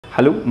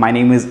Hello, my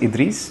name is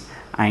Idris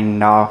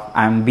and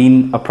I'm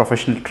been a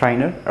professional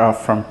trainer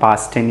from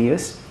past 10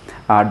 years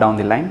down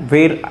the line,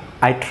 where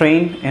I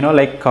train, our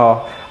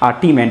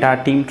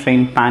entire team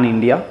train pan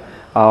India.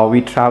 We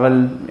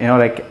travel,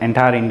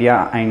 entire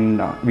India, and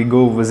we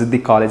go visit the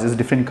colleges,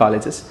 different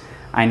colleges,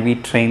 and we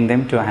train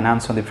them to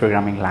enhance on the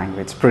programming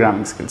language,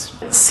 programming skills.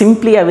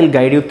 Simply, I will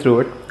guide you through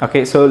it.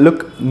 Okay, so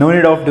look, no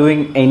need of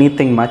doing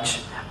anything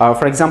much.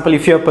 For example,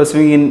 if you are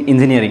pursuing in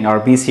engineering or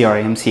BC or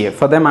MCA,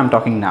 for them I'm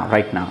talking now,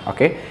 right now.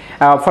 Okay.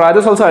 For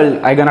others also,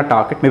 I'm gonna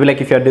talk it. Maybe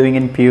like if you're doing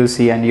in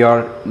PUC and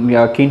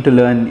you're keen to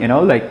learn,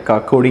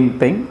 coding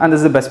thing, and this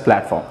is the best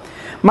platform.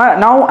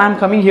 Now I'm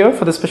coming here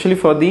for especially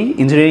for the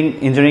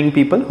engineering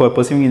people who are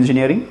pursuing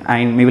engineering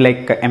and maybe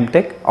like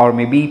MTech or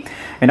maybe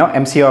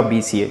MCA or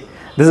BCA.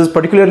 This is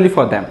particularly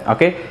for them.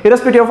 Okay,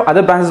 irrespective of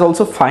other branches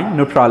also fine,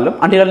 no problem,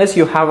 until unless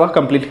you have a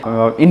complete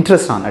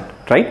interest on it,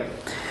 right?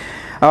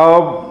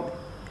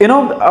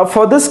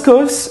 For this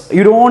course,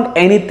 you don't want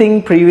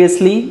anything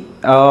previously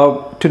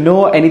to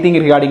know anything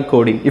regarding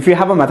coding. If you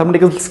have a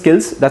mathematical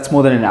skills, that's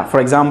more than enough. For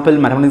example,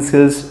 mathematical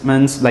skills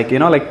means like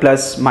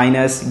plus,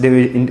 minus,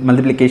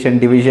 multiplication,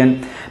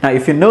 division. Now,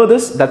 if you know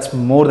this, that's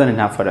more than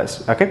enough for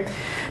us. Okay.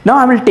 Now,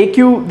 I will take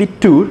you the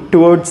tour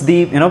towards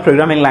the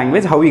programming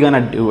language. How we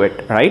gonna do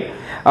it, right?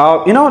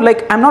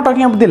 I'm not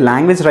talking about the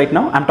language right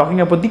now. I'm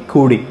talking about the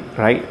coding,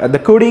 right? The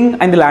coding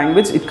and the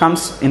language, it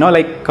comes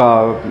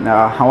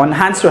on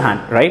hands to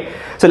hand, right?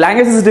 So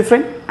language is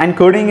different and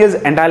coding is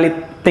entirely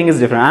thing is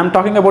different. I'm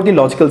talking about the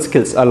logical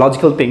skills,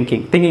 logical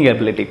thinking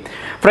ability.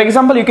 For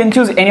example, you can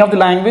choose any of the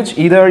language.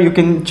 Either you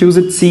can choose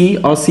it C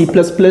or C++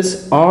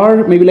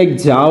 or maybe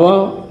like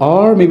Java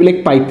or maybe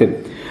like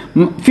Python.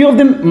 Few of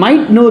them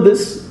might know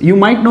this. You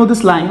might know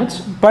this language,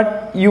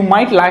 but you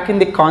might lack in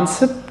the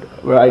concept,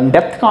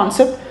 in-depth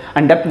concept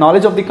and depth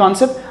knowledge of the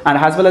concept, and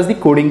as well as the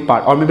coding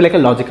part or maybe like a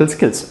logical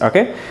skills.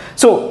 Okay,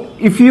 so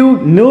if you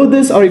know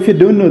this or if you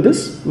don't know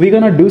this, we're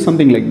gonna do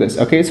something like this.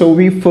 Okay, so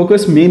we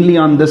focus mainly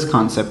on this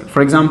concept.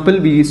 For example,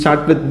 we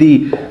start with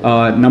the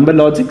number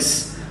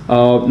logics,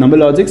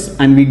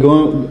 and we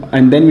go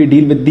and then we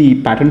deal with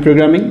the pattern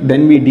programming,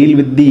 then we deal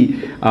with the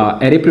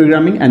array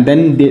programming, and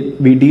then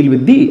we deal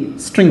with the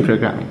string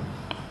programming,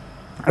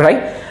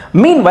 right?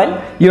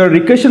 Meanwhile, your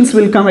recursions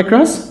will come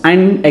across,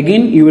 and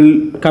again you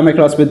will come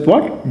across with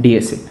what?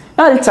 DSA.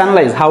 Now let's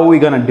analyze how we're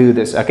gonna do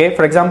this. Okay,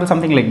 for example,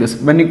 something like this.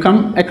 When you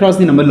come across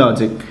the number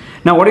logic,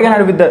 now what are you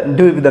gonna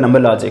do with the number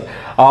logic?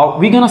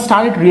 We're gonna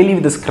start it really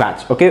with the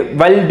scratch. Okay,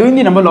 while doing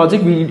the number logic,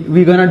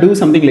 we're gonna do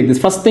something like this.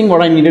 First thing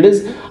what I needed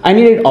is I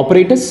needed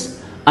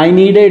operators, I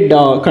needed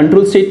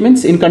control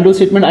statements. In control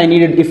statement, I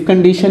needed if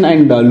condition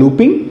and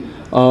looping,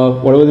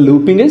 whatever the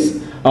looping is.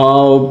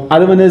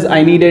 Other one is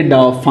I needed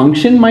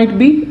function might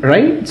be,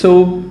 right?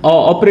 So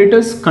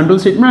operators, control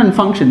statement and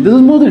function. This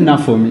is more than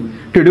enough for me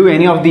to do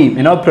any of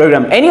the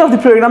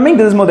programming.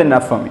 This is more than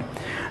enough for me,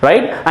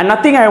 right? And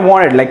nothing I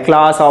wanted like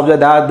class, object,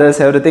 that, this,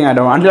 everything I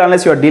don't,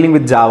 unless you are dealing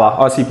with Java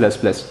or C++,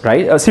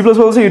 right? C++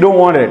 also you don't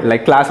want it,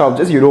 like class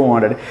objects you don't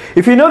want it.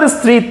 If you know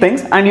these three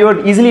things, and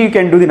you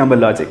can do the number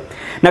logic.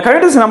 Now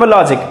coming to this number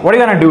logic, what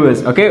you're gonna do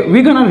is, okay,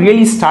 we're gonna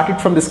really start it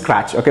from the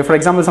scratch. Okay, for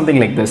example, something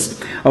like this.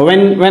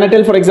 When I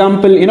tell, for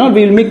example,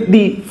 we'll make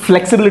the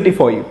flexibility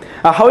for you.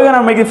 How are you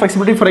gonna make the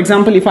flexibility? For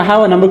example, if I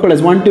have a number called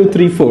as 1, 2,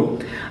 3, 4,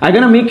 I'm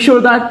gonna make sure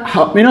that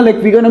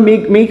we're gonna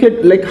make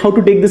it like how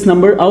to take this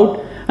number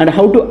out and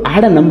how to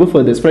add a number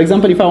for this. For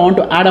example, if I want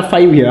to add a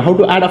 5 here, how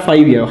to add a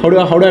 5 here, how do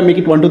I make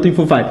it 1, 2, 3,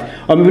 4,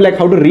 5, or maybe like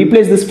how to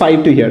replace this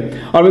 5 to here,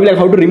 or maybe like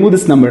how to remove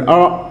this number,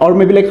 or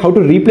maybe like how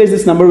to replace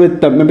this number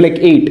with maybe like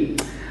 8.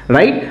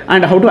 Right,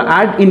 and how to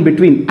add in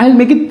between. I'll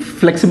make it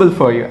flexible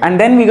for you, and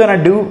then we're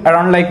gonna do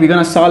around we're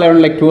gonna solve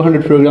around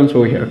 200 programs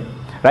over here,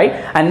 right?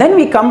 And then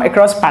we come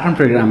across pattern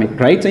programming,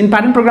 right? So in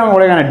pattern programming,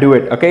 what are you gonna do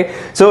it? Okay,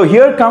 so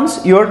here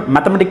comes your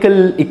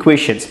mathematical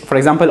equations. For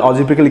example,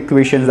 algebraical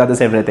equations, that is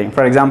everything.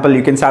 For example,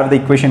 you can start the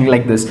equation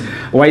like this: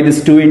 y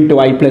this 2 into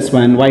I plus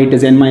 1, y it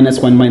is n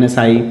minus 1 minus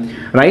I,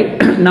 right?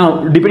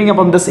 Now, depending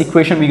upon this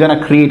equation, we're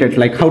gonna create it,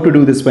 like how to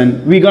do this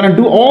one. We're gonna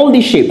do all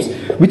these shapes,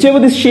 whichever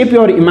this shape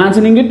you are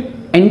imagining it.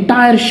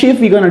 Entire shape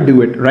we're gonna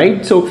do it,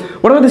 right? So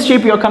whatever the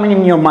shape you're coming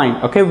in your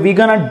mind, okay, we're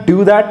gonna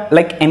do that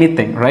like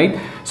anything, right?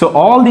 So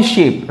all the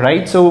shape,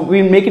 right? So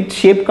we make it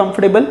shape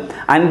comfortable,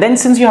 and then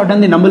since you have done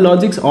the number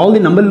logics, all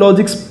the number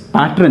logics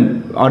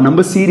pattern or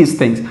number series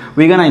things,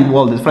 we're gonna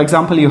involve this. For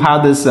example, you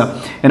have this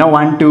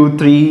 1 2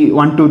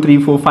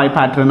 3 4 5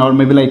 pattern, or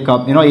maybe like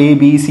A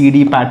B C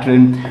D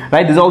pattern,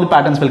 right? These all the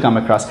patterns will come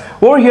across.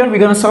 Over here we're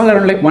gonna solve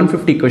around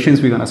 150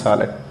 questions. We're gonna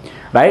solve it,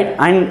 right?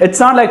 And it's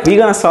not like we're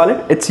gonna solve it,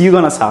 it's you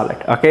gonna solve it.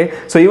 Okay,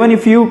 so even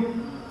if you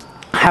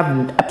have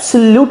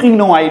absolutely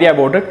no idea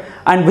about it,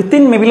 and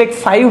within maybe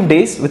 5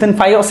 days, within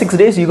 5 or 6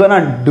 days, you're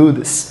gonna do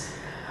this,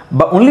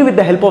 but only with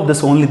the help of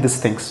these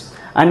things,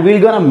 and we're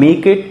gonna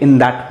make it in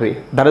that way.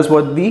 That is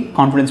what the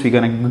confidence we're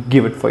gonna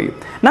give it for you.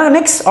 Now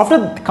next,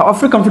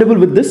 after comfortable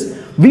with this,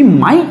 we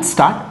might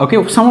start,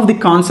 okay, some of the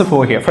concept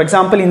over here. For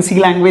example, in C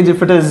language,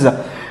 if it is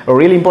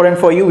really important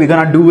for you. We're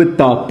gonna do with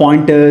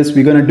pointers.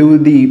 We're gonna do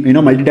the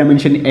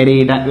multi-dimension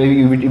array.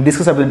 We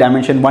discuss about the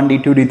dimension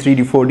 1D, 2D,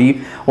 3D,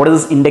 4D. What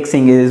is this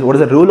indexing is? What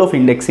is the role of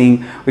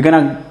indexing? We're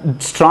gonna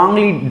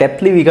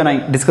we're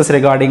gonna discuss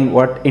regarding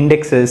what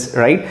index is,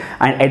 right,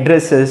 and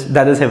addresses.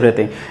 That is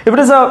everything. If it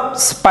is a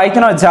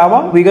Python or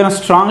Java, we're gonna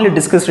strongly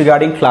discuss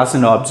regarding class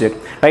and object,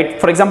 right?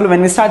 For example,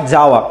 when we start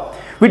Java,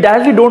 we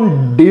directly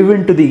don't dive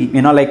into the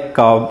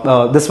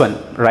this one,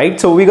 right?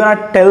 So we're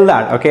gonna tell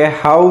that, okay,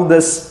 how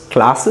this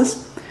class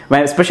is,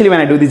 especially when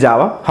I do the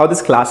Java, how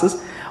this class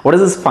is, what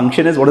is this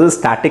function is, what is this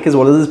static is,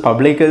 what is this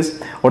public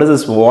is, what is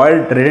this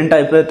void return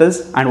type it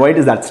is, and why it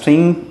is that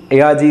string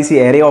argc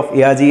array of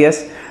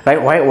args, right?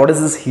 What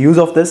is this use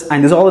of this?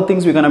 And these are all the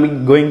things we're gonna be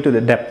going to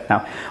the depth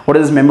now. What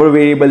is member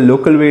variable,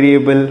 local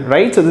variable,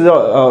 right? So these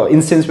are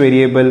instance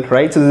variable,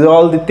 right? So these are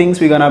all the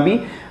things we're gonna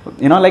be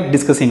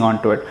discussing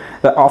onto it.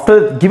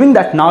 After giving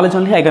that knowledge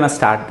only, I'm gonna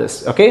start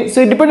this. Okay,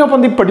 so it depends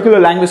upon the particular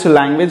language to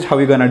language how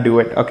we're gonna do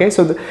it. Okay,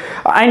 so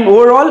and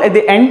overall at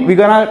the end we're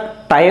gonna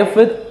tie up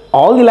with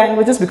all the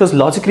languages, because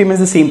logic remains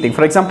the same thing.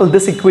 For example,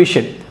 this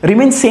equation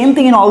remains same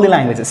thing in all the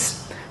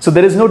languages, so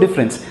there is no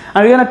difference,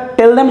 and we're gonna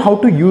tell them how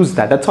to use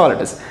that. That's all it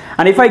is.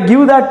 And if I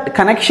give that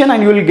connection,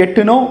 and you will get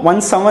to know,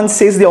 once someone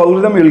says the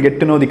algorithm, you will get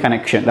to know the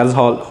connection. That's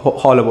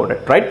all about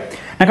it, right?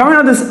 Now coming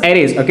on this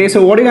arrays, okay,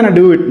 so what are you gonna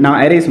do it now?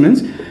 Arrays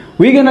means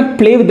we're gonna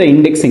play with the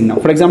indexing now.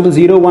 For example,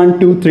 0, 1,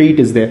 2, 3, it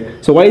is there.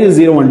 So why is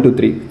 0, 1, 2,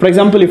 3? For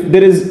example, if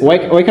there is,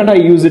 why can't I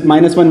use it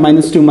 -1,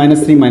 -2,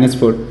 -3,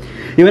 -4?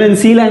 Even in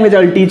C language,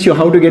 I'll teach you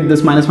how to get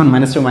this -1,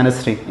 -2,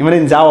 -3. Even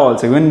in Java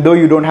also, even though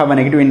you don't have a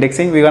negative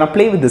indexing, we're gonna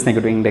play with this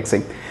negative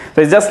indexing.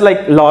 So it's just like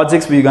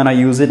logics, we're gonna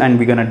use it and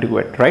we're gonna do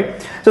it, right?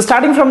 So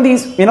starting from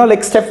these,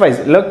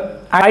 stepwise, look,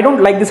 I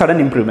don't like the sudden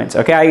improvements,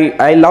 okay?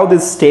 I love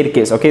this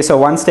staircase, okay? So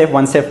one step,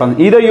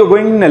 either you're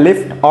going in a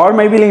lift or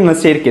maybe in a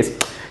staircase.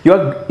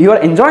 You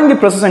are enjoying the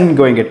process and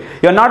going it.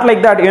 You're not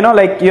like that,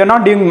 you're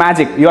not doing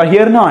magic. You are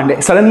here now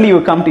and suddenly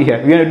you come to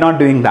here. We are not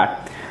doing that.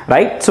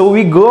 Right, so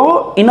we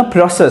go in a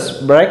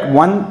process, right?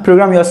 One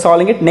program you're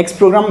solving it, next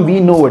program we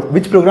know it,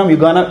 which program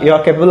you're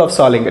capable of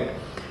solving it,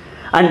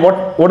 and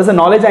what is the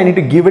knowledge I need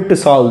to give it to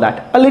solve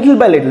that, a little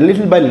by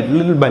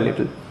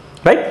little,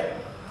 right?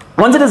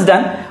 Once it is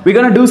done, we're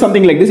gonna do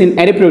something like this. In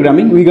array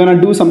programming, we're gonna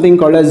do something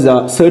called as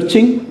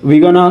searching.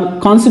 We're gonna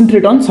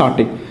concentrate on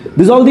sorting.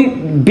 These are all the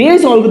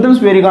base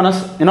algorithms where you're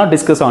gonna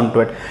discuss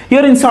onto it.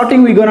 Here in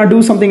sorting, we're gonna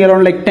do something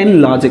around like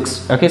 10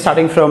 logics, okay,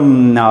 starting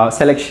from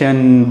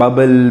selection,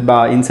 bubble,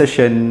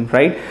 insertion,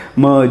 right,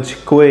 merge,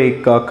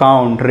 quick,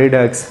 count,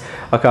 redux.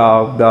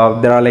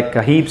 There are like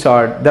heaps,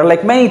 or there are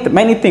like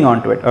many things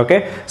onto it.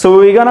 Okay, so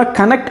we're gonna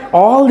connect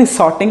all the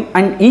sorting,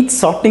 and each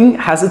sorting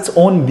has its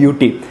own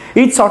beauty.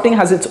 Each sorting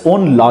has its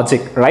own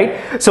logic, right?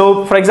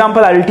 So for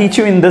example, I will teach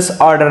you in this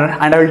order,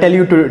 and I will tell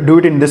you to do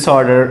it in this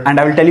order, and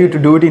I will tell you to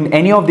do it in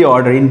any of the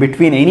order, in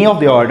between any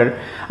of the order,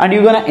 and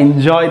you're gonna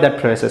enjoy that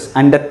process,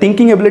 and the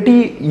thinking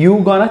ability,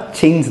 you gonna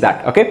change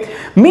that. Okay,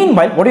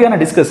 meanwhile, what we're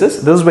gonna discuss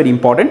is, this is very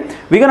important,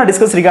 we're gonna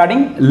discuss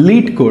regarding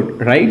lead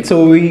code, right?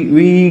 So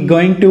we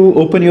going to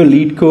open your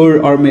lead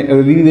code, or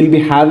we will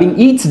be having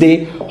each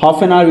day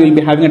half an hour, we will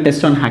be having a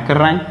test on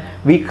HackerRank.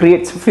 We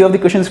create few of the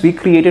questions, we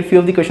created few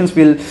of the questions,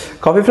 we'll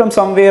copy from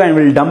somewhere and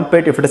we'll dump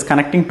it if it is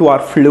connecting to our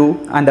flow,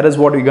 and that is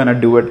what we're gonna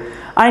do it.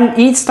 And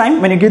each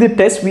time when you give the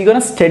test, we're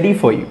gonna study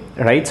for you,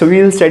 right? So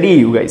we will study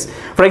you guys.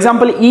 For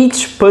example,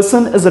 each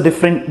person is a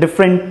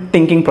different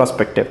thinking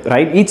perspective,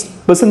 right? Each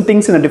person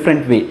thinks in a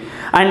different way.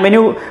 And when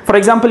you, for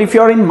example, if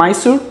you're in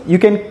Mysore, you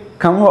can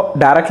come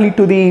directly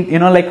to the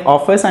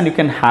office and you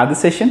can have the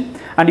session.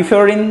 And if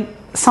you're in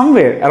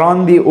somewhere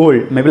around the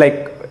world, maybe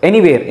like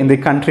anywhere in the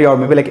country, or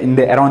maybe like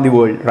around the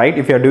world, right?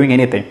 If you are doing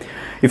anything,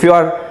 if you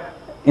are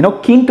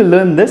keen to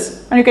learn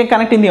this, and you can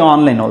connect in the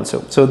online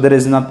also. So there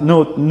is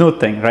no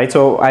thing, right?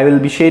 So I will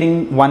be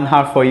sharing 1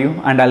 hour for you,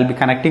 and I'll be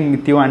connecting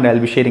with you, and I'll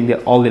be sharing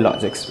all the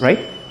logics, right?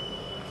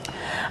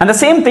 And the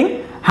same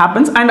thing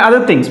happens, and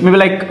other things, maybe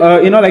like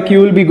like you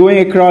will be going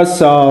across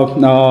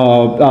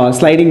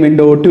sliding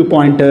window, 2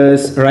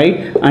 pointers,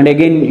 right? And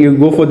again you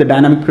go for the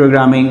dynamic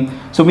programming.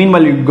 So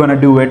meanwhile you're gonna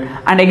do it,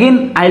 and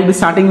again I'll be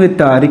starting with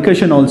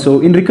recursion also.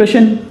 In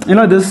recursion,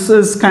 this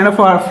is kind of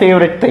our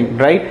favorite thing,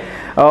 right?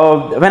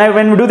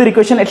 When we do the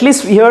recursion, at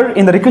least here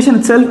in the recursion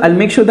itself, I'll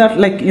make sure that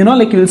you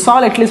will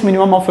solve at least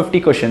minimum of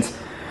 50 questions,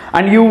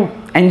 and you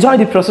enjoy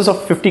the process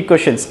of 50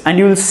 questions, and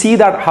you will see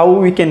that how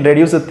we can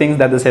reduce the things,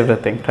 that is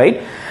everything,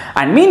 right?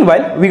 And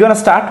meanwhile, we're gonna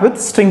start with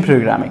string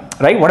programming,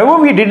 right? Whatever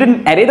we did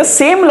in array, the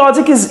same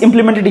logic is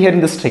implemented here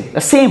in the string,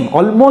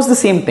 almost the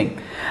same thing.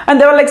 And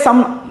there are like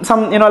some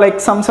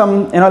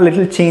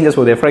little changes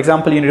over there. For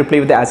example, you need to play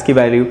with the ASCII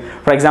value.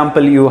 For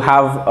example, you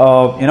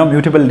have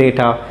mutable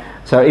data,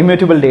 so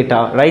immutable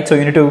data, right? So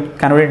you need to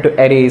convert it to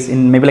arrays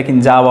in maybe like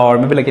in Java, or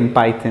maybe like in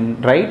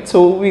Python, right?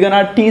 So we're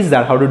gonna teach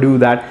that how to do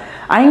that,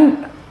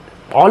 and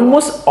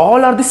almost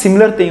all are the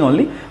similar thing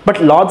only,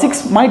 but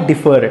logics might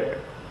differ it,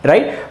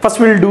 right? First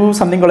we'll do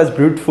something called as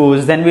brute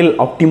force, then we'll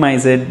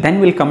optimize it, then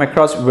we'll come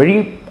across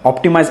very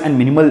optimized and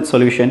minimal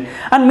solution.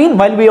 And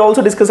meanwhile, we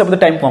also discuss about the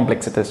time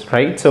complexities,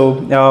 right?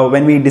 So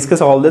when we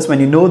discuss all this, when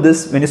you know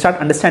this, when you start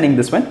understanding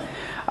this one,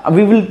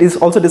 we will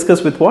also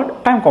discuss with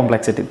what? Time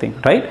complexity thing,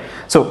 right?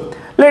 So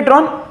later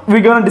on,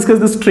 we're going to discuss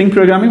the string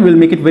programming. We'll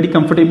make it very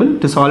comfortable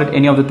to solve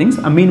any of the things.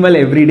 Meanwhile,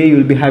 every day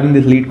you'll be having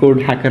this lead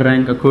code, hacker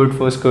rank, a code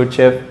first, code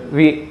chef.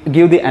 We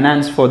give the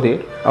enhance for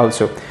there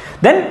also.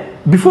 Then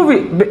we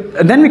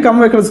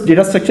come back to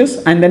data structures,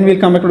 and then we'll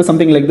come back to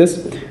something like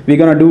this. We're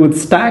going to do with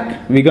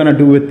stack, we're going to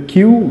do with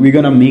queue, we're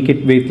going to make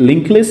it with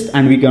linked list,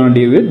 and we're going to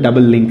do with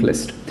double linked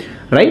list,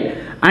 right?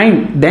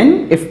 And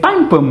then if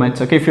time permits,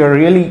 okay, if you're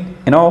really,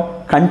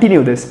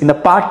 continue this in the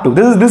part 2.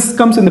 This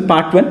comes in the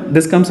part 1.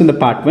 This comes in the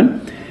part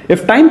 1.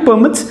 If time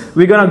permits,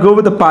 we're gonna go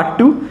with the part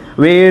 2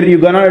 where you're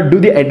gonna do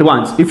the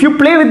advanced. If you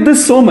play with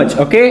this so much,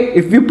 okay,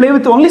 if you play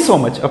with only so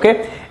much,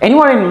 okay,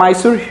 anyone in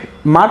Mysore,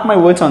 mark my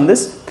words on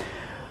this.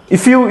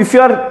 If you're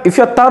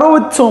thorough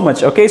with so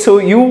much, okay, so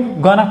you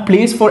gonna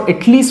place for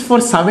at least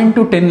for 7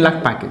 to 10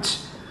 lakh package.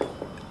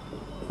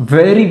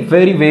 Very,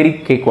 very, very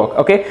cakewalk.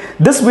 Okay,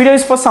 this video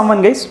is for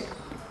someone, guys,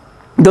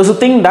 those who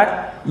think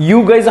that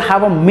you guys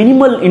have a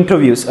minimal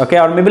interviews, okay,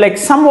 or maybe like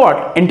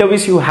somewhat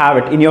interviews you have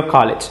it in your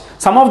college.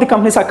 Some of the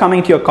companies are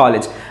coming to your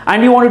college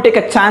and you want to take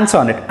a chance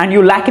on it and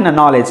you lack in a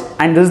knowledge,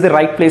 and this is the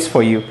right place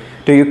for you.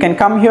 So you can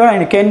come here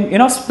and you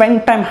can,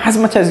 spend time as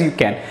much as you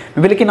can,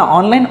 maybe like in an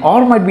online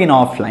or might be in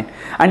offline,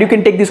 and you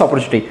can take this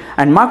opportunity.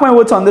 And mark my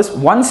words on this,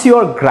 once you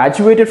are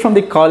graduated from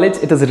the college,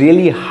 it is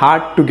really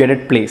hard to get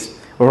it placed,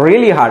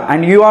 really hard,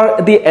 and you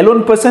are the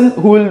alone person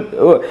who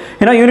will,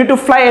 you need to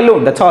fly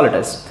alone, that's all it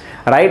is.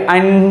 Right?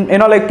 And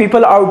like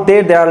people out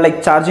there, they are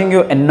like charging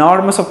you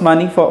enormous of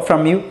money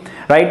from you,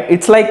 right?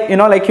 It's like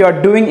like you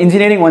are doing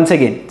engineering once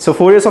again. So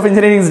 4 years of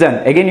engineering is done,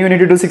 again you need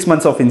to do 6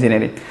 months of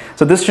engineering.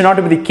 So this should not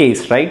be the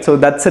case, right? So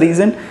that's the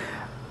reason.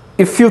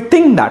 If you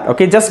think that,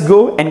 okay, just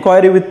go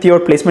inquiry with your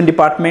placement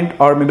department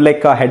or maybe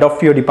like a head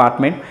of your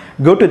department,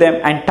 go to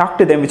them and talk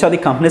to them which are the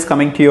companies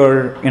coming to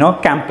your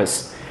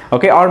campus,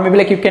 okay, or maybe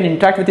like you can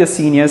interact with your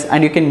seniors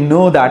and you can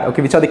know that,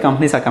 okay, which are the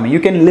companies are coming.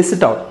 You can list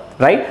it out,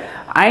 right?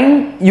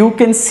 And you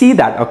can see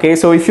that, okay,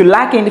 so if you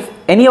lack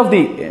any of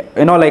the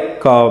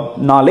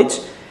knowledge,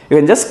 you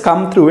can just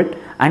come through it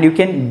and you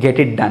can get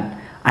it done,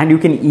 and you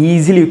can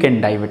easily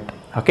dive it.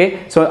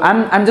 Okay, so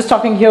I'm just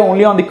talking here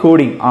only on the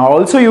coding.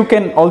 Also you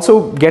can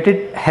also get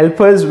it, help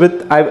us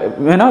with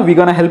we're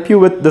gonna help you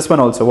with this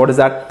one also. What is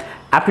that?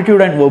 Aptitude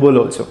and verbal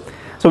also.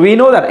 So we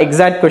know that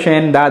exact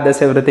question, that does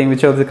everything,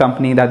 which of the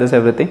company that does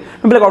everything.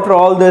 Maybe like after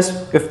all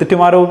this, if the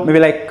tomorrow, maybe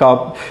like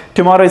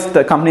tomorrow is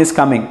the company is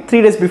coming,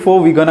 3 days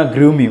before we're gonna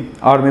groom you,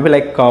 or maybe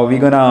like we're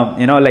gonna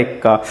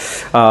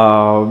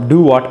do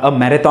what, a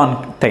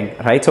marathon thing,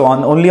 right? So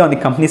only on the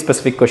company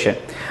specific question.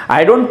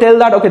 I don't tell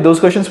that, okay,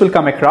 those questions will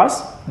come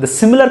across, the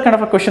similar kind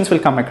of questions will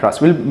come across.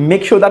 We'll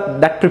make sure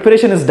that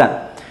preparation is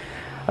done.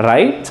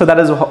 Right, so that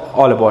is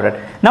all about it.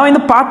 Now in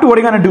the part 2, what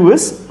we're gonna do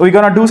is we're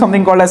gonna do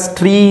something called as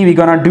tree, we're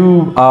gonna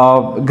do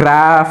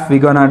graph, we're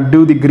gonna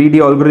do the greedy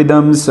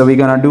algorithms, so we're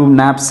gonna do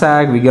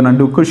knapsack, we're gonna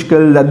do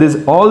kushkal, that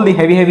is all the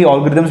heavy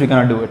algorithms, we're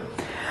gonna do it.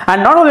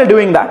 And not only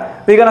doing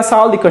that, we're gonna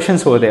solve the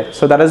questions over there.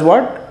 So that is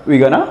what we're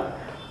gonna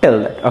tell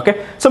that.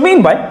 Okay, so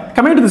meanwhile,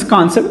 coming to this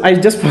concept, I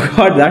just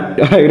forgot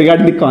that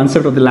regarding the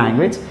concept of the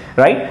language,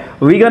 right?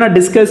 We're gonna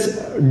discuss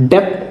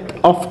depth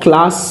of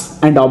class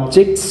and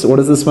objects. What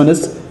is this one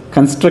is?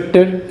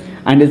 Constructor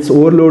and its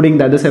overloading,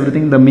 that is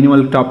everything, the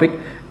minimal topic,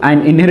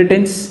 and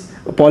inheritance,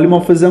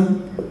 polymorphism,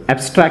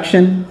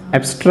 abstraction,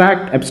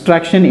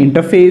 abstraction,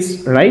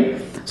 interface,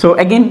 right? So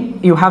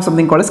again, you have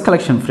something called as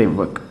collection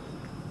framework,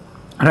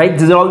 right?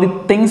 These are all the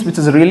things which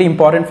is really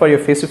important for your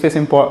face-to-face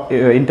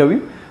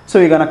interview. So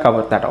we're gonna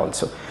cover that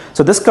also.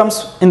 So this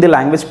comes in the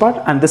language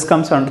part and this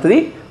comes onto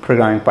the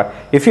programming part.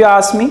 If you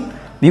ask me,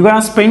 you're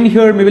gonna spend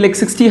here maybe like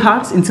 60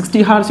 hours. In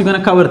 60 hours, you're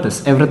gonna cover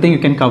this, everything you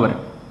can cover it.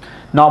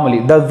 Normally,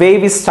 the way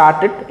we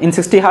started, in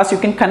 60 hours, you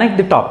can connect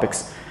the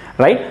topics,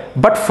 right?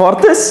 But for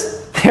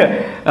this,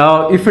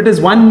 if it is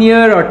 1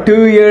 year or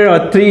 2 year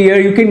or 3 year,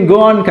 you can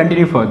go on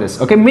continue for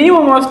this. Okay,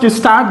 minimum was to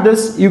start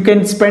this, you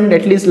can spend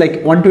at least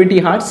like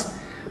 120 hours,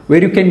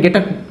 where you can get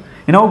a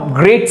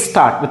great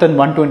start within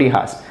 120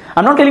 hours.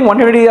 I'm not telling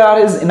 120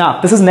 hours is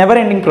enough. This is never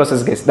ending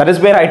process, guys. That is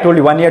where I told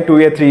you 1 year, 2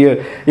 year, 3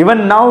 year.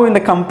 Even now in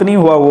the company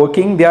who are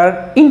working, they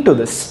are into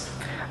this,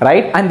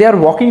 right? And they are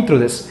walking through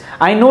this.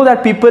 I know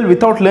that people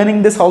without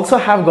learning this also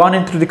have gone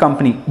into the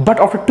company,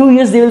 but after 2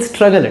 years they will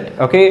struggle it.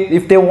 Okay,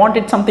 if they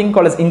wanted something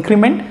called as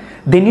increment,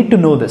 they need to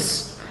know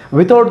this.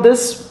 Without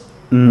this,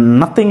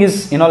 nothing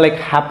is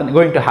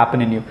going to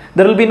happen in you.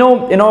 There will be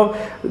no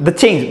the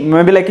change.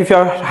 Maybe like if you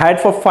are hired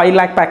for 5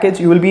 lakh package,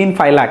 you will be in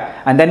 5 lakh,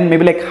 and then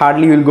maybe like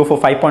hardly you will go for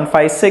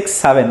 5.5, 6,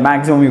 7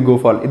 maximum you go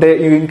for.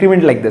 You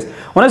increment like this.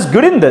 One is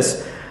good in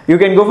this, you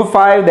can go for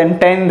 5, then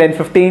 10, then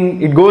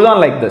 15. It goes on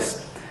like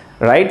this.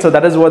 Right, so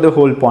that is what the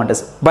whole point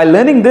is. By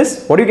learning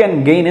this, what you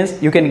can gain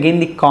is you can gain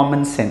the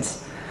common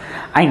sense,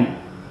 and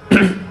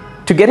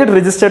to get it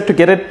registered, to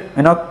get it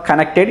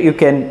connected, you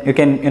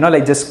can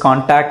like just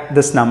contact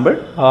this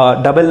number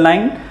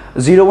 99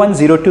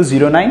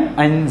 010209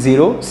 and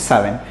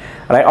 07.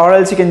 Right, or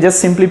else you can just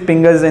simply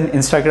ping us in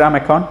Instagram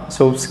account,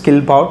 so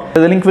Skillbout.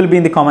 The link will be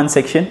in the comment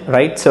section,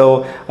 right?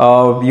 So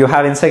you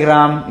have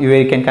Instagram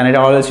where you can connect,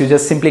 or else you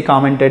just simply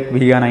comment it,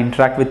 we're gonna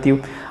interact with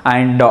you.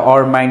 And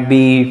or might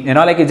be, you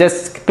know, like you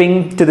just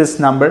ping to this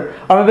number,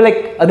 or maybe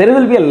like there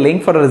will be a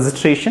link for a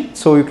registration,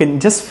 so you can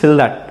just fill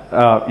that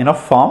you know,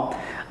 form,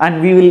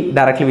 and we will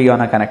directly be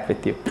gonna connect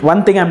with you.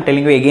 One thing I'm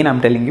telling you, again I'm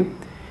telling you,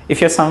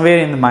 if you're somewhere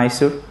in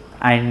Mysore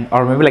and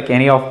or maybe like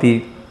any of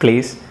the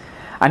place,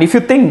 and if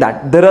you think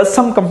that there are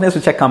some companies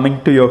which are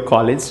coming to your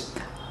college,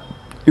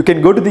 you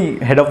can go to the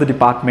head of the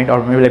department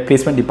or maybe like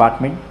placement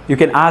department. You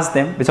can ask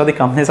them which of the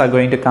companies are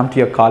going to come to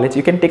your college.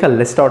 You can take a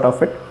list out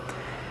of it,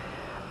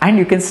 and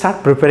you can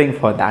start preparing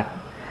for that.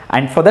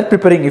 And for that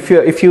preparing, if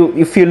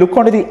you look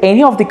onto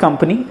any of the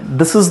company,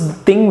 this is the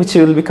thing which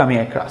you will be coming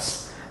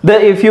across.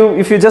 If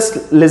you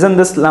just listen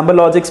this number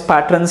logics,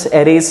 patterns,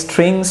 arrays,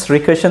 strings,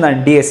 recursion,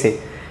 and DSA.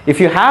 If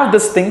you have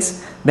these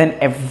things, then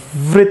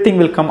everything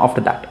will come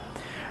after that.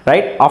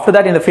 Right, after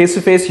that, in the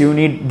face-to-face,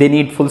 they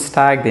need full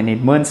stack, they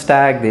need MERN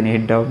stack, they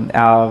need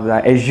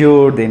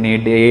Azure, they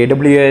need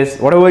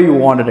AWS, whatever you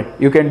wanted it.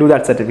 You can do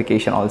that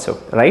certification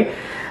also, right?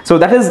 So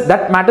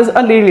that matters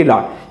a really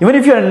lot. Even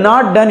if you're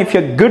not done, if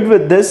you're good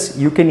with this,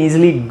 you can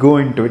easily go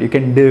into it. You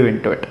can dive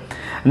into it.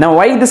 Now,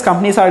 why these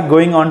companies are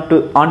going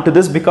onto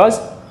this? Because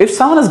if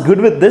someone is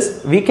good with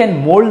this, we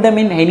can mold them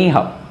in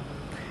anyhow.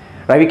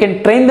 Right? We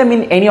can train them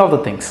in any of the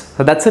things.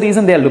 So that's the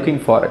reason they are looking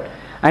for it.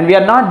 And we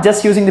are not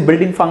just using the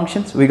built-in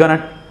functions. We're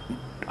gonna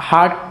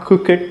hard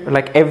cook it,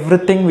 like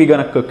everything we're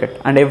gonna cook it,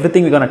 and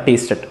everything we're gonna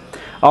taste it.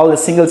 All the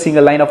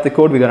single line of the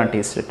code, we're gonna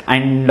taste it.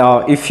 And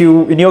if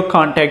you, in your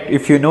contact,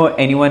 if you know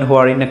anyone who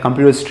are in a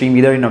computer stream,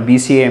 either in a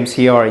BCA,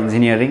 MCA, or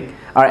engineering,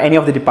 or any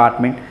of the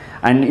department,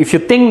 and if you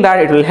think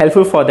that it will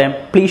helpful for them,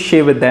 please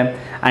share with them,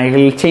 and it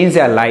will change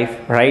their life,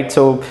 right?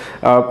 So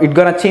it's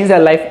gonna change their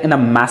life in a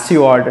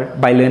massive order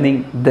by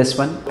learning this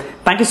one.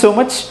 Thank you so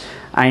much,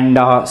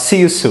 and see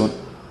you soon.